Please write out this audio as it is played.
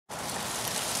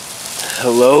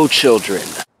Hello, children.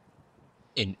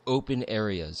 In open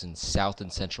areas in South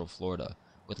and Central Florida,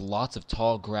 with lots of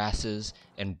tall grasses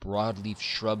and broadleaf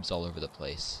shrubs all over the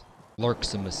place,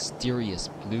 lurks a mysterious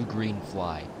blue-green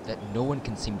fly that no one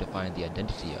can seem to find the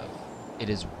identity of. It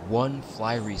is one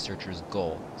fly researcher's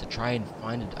goal to try and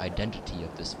find an identity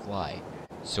of this fly,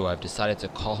 so I've decided to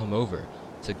call him over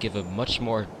to give a much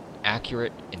more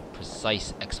accurate and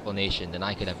precise explanation than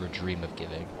I could ever dream of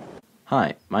giving.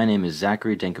 Hi, my name is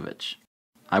Zachary Dankowicz.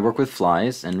 I work with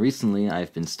flies, and recently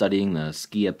I've been studying the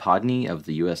Sciapodini of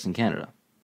the US and Canada.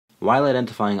 While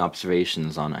identifying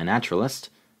observations on iNaturalist,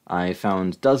 I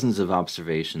found dozens of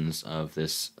observations of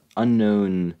this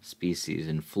unknown species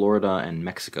in Florida and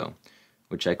Mexico,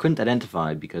 which I couldn't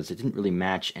identify because it didn't really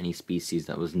match any species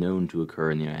that was known to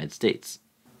occur in the United States.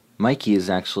 Mikey is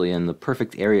actually in the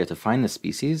perfect area to find this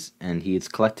species, and he's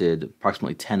collected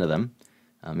approximately 10 of them,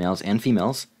 males and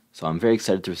females, so I'm very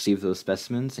excited to receive those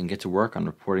specimens and get to work on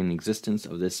reporting the existence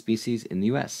of this species in the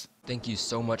US. Thank you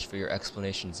so much for your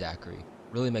explanation, Zachary.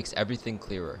 Really makes everything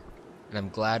clearer, and I'm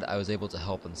glad I was able to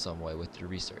help in some way with your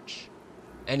research.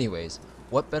 Anyways,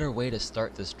 what better way to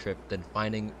start this trip than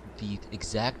finding the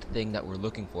exact thing that we're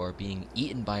looking for being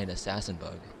eaten by an assassin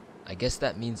bug? I guess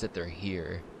that means that they're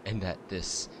here, and that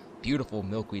this beautiful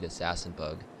milkweed assassin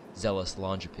bug, Zealous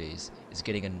longipes, is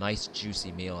getting a nice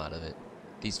juicy meal out of it.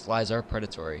 These flies are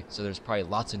predatory, so there's probably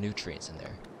lots of nutrients in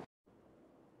there.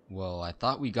 Well, I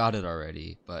thought we got it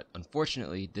already, but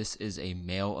unfortunately this is a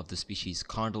male of the species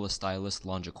Condylostylus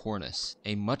longicornis,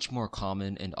 a much more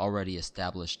common and already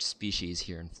established species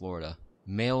here in Florida.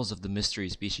 Males of the mystery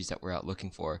species that we're out looking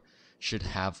for should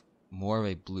have more of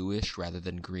a bluish rather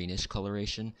than greenish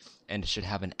coloration, and should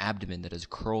have an abdomen that is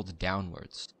curled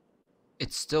downwards.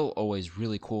 It's still always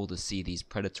really cool to see these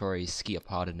predatory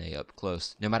Sciapodinae up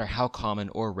close, no matter how common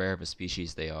or rare of a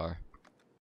species they are.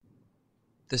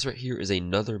 This right here is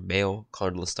another male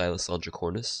Condylostylus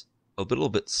longicornis, a little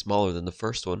bit smaller than the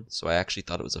first one, so I actually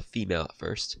thought it was a female at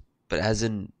first. But as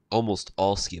in almost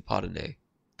all Sciapodinae,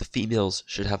 the females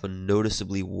should have a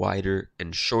noticeably wider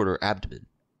and shorter abdomen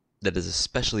that is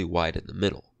especially wide in the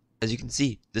middle. As you can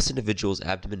see, this individual's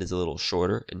abdomen is a little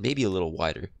shorter and maybe a little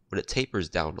wider, but it tapers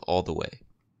down all the way.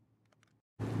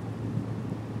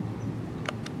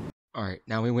 Alright,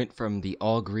 now we went from the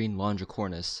all-green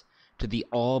longicornis to the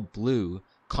all-blue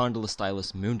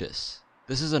Condylostylus mundus.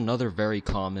 This is another very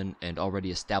common and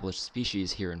already established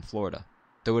species here in Florida,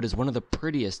 though it is one of the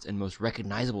prettiest and most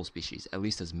recognizable species, at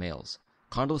least as males.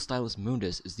 Condylostylus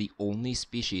mundus is the only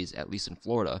species, at least in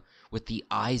Florida, with the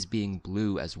eyes being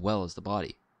blue as well as the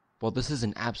body. While this is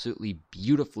an absolutely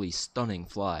beautifully stunning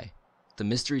fly, the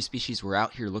mystery species we're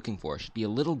out here looking for should be a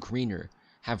little greener,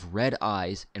 have red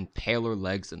eyes, and paler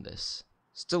legs than this.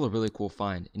 Still a really cool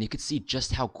find, and you can see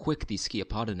just how quick these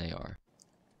Sciapodinae are.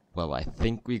 Well, I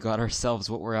think we got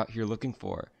ourselves what we're out here looking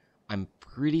for. I'm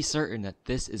pretty certain that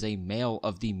this is a male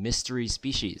of the mystery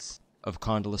species of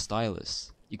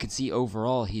Condylostylus. You can see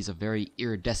overall he's a very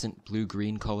iridescent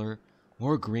blue-green color,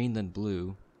 more green than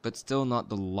blue, but still not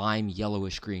the lime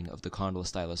yellowish green of the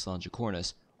Condylostylus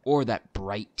longicornis, or that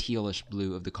bright tealish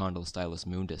blue of the Condylostylus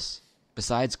mundus.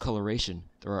 Besides coloration,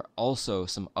 there are also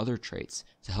some other traits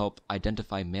to help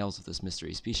identify males of this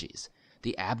mystery species.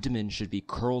 The abdomen should be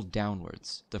curled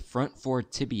downwards. The front four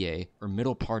tibiae, or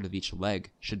middle part of each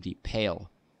leg, should be pale.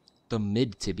 The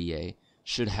mid-tibiae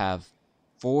should have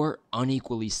 4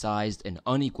 unequally sized and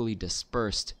unequally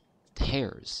dispersed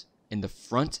hairs, and the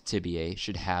front tibiae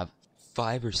should have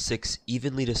 5 or 6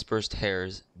 evenly dispersed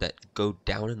hairs that go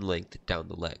down in length down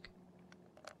the leg.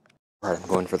 Alright, I'm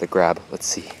going for the grab. Let's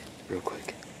see, real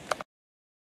quick.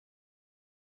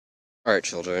 Alright,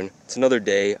 children. It's another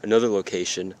day, another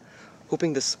location.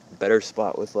 Hoping this better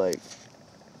spot with,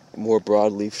 more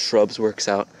broadleaf shrubs works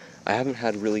out. I haven't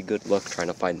had really good luck trying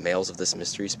to find males of this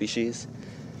mystery species,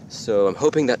 so I'm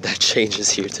hoping that changes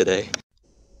here today.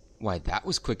 Why, that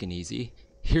was quick and easy.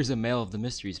 Here's a male of the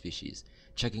mystery species,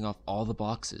 checking off all the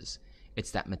boxes.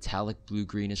 It's that metallic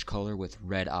blue-greenish color with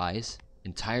red eyes,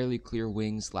 entirely clear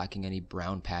wings lacking any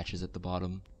brown patches at the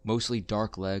bottom, mostly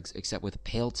dark legs except with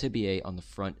pale tibiae on the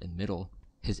front and middle.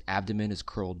 His abdomen is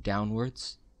curled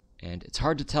downwards, and it's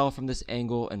hard to tell from this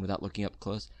angle and without looking up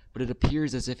close, but it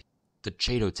appears as if The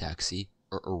chaetotaxy,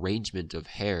 or arrangement of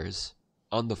hairs,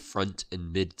 on the front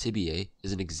and mid tibiae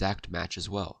is an exact match as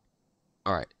well.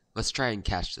 Alright, let's try and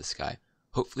catch this guy.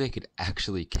 Hopefully I could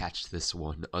actually catch this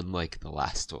one, unlike the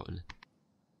last one.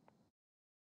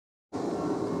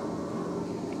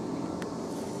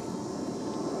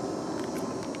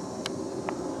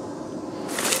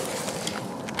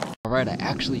 Alright, I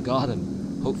actually got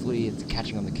him. Hopefully it's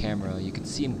catching on the camera. You can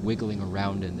see him wiggling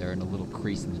around in there in a little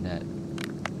crease in the net.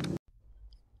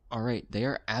 Alright, they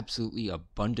are absolutely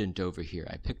abundant over here.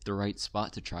 I picked the right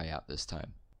spot to try out this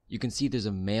time. You can see there's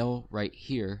a male right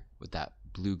here with that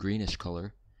blue-greenish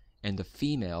color, and the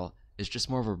female is just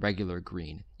more of a regular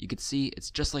green. You can see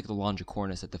it's just like the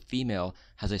Longicornis that the female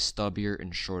has a stubbier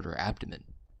and shorter abdomen.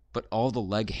 But all the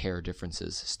leg hair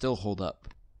differences still hold up.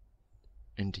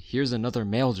 And here's another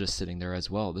male just sitting there as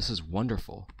well. This is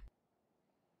wonderful.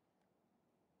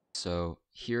 So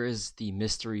here is the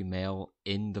mystery male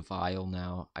in the vial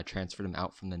now. I transferred him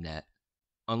out from the net.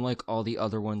 Unlike all the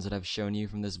other ones that I've shown you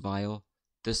from this vial,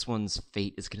 this one's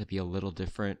fate is going to be a little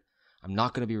different. I'm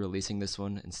not going to be releasing this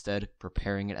one, instead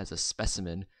preparing it as a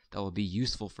specimen that will be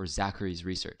useful for Zachary's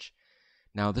research.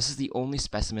 Now, this is the only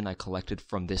specimen I collected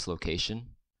from this location,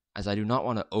 as I do not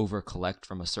want to over-collect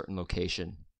from a certain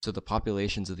location, so the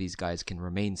populations of these guys can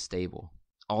remain stable.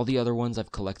 All the other ones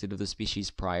I've collected of the species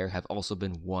prior have also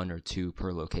been 1 or 2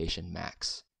 per location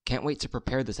max. Can't wait to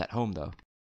prepare this at home, though.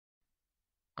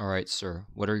 Alright, sir,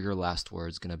 what are your last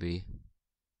words gonna be?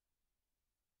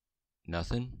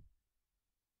 Nothing?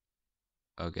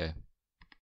 Okay.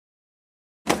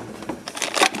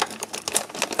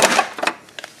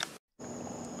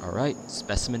 Alright,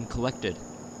 specimen collected.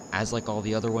 As like all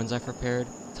the other ones I've prepared,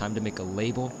 time to make a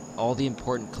label, all the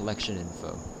important collection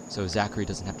info, so Zachary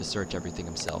doesn't have to search everything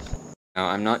himself. Now,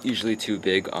 I'm not usually too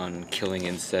big on killing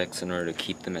insects in order to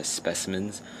keep them as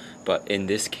specimens, but in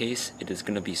this case, it is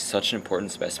going to be such an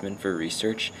important specimen for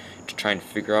research to try and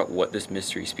figure out what this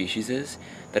mystery species is,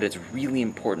 that it's really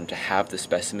important to have the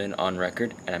specimen on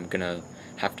record, and I'm going to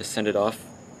have to send it off.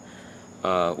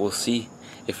 We'll see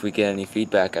if we get any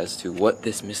feedback as to what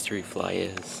this mystery fly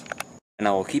is. And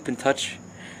I will keep in touch,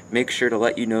 make sure to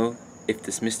let you know if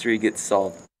this mystery gets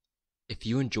solved. If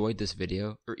you enjoyed this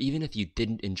video, or even if you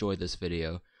didn't enjoy this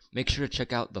video, make sure to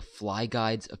check out the Fly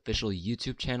Guide's official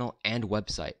YouTube channel and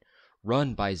website,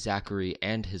 run by Zachary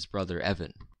and his brother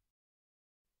Evan.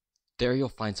 There you'll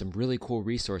find some really cool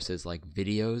resources like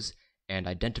videos and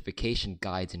identification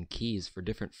guides and keys for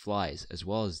different flies, as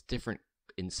well as different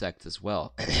insects as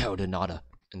well. Odonata.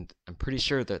 And I'm pretty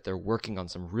sure that they're working on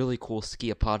some really cool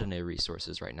Sciapodinae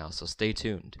resources right now, so stay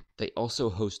tuned. They also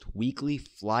host weekly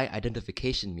fly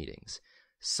identification meetings,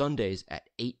 Sundays at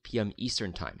 8 p.m.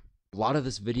 Eastern Time. A lot of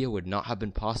this video would not have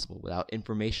been possible without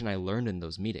information I learned in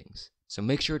those meetings, so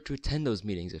make sure to attend those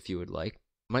meetings if you would like.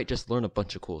 You might just learn a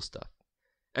bunch of cool stuff.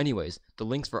 Anyways, the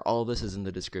links for all of this is in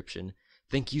the description.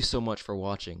 Thank you so much for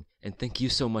watching, and thank you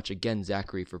so much again,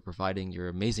 Zachary, for providing your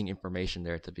amazing information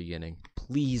there at the beginning.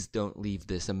 Please don't leave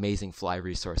this amazing fly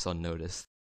resource unnoticed.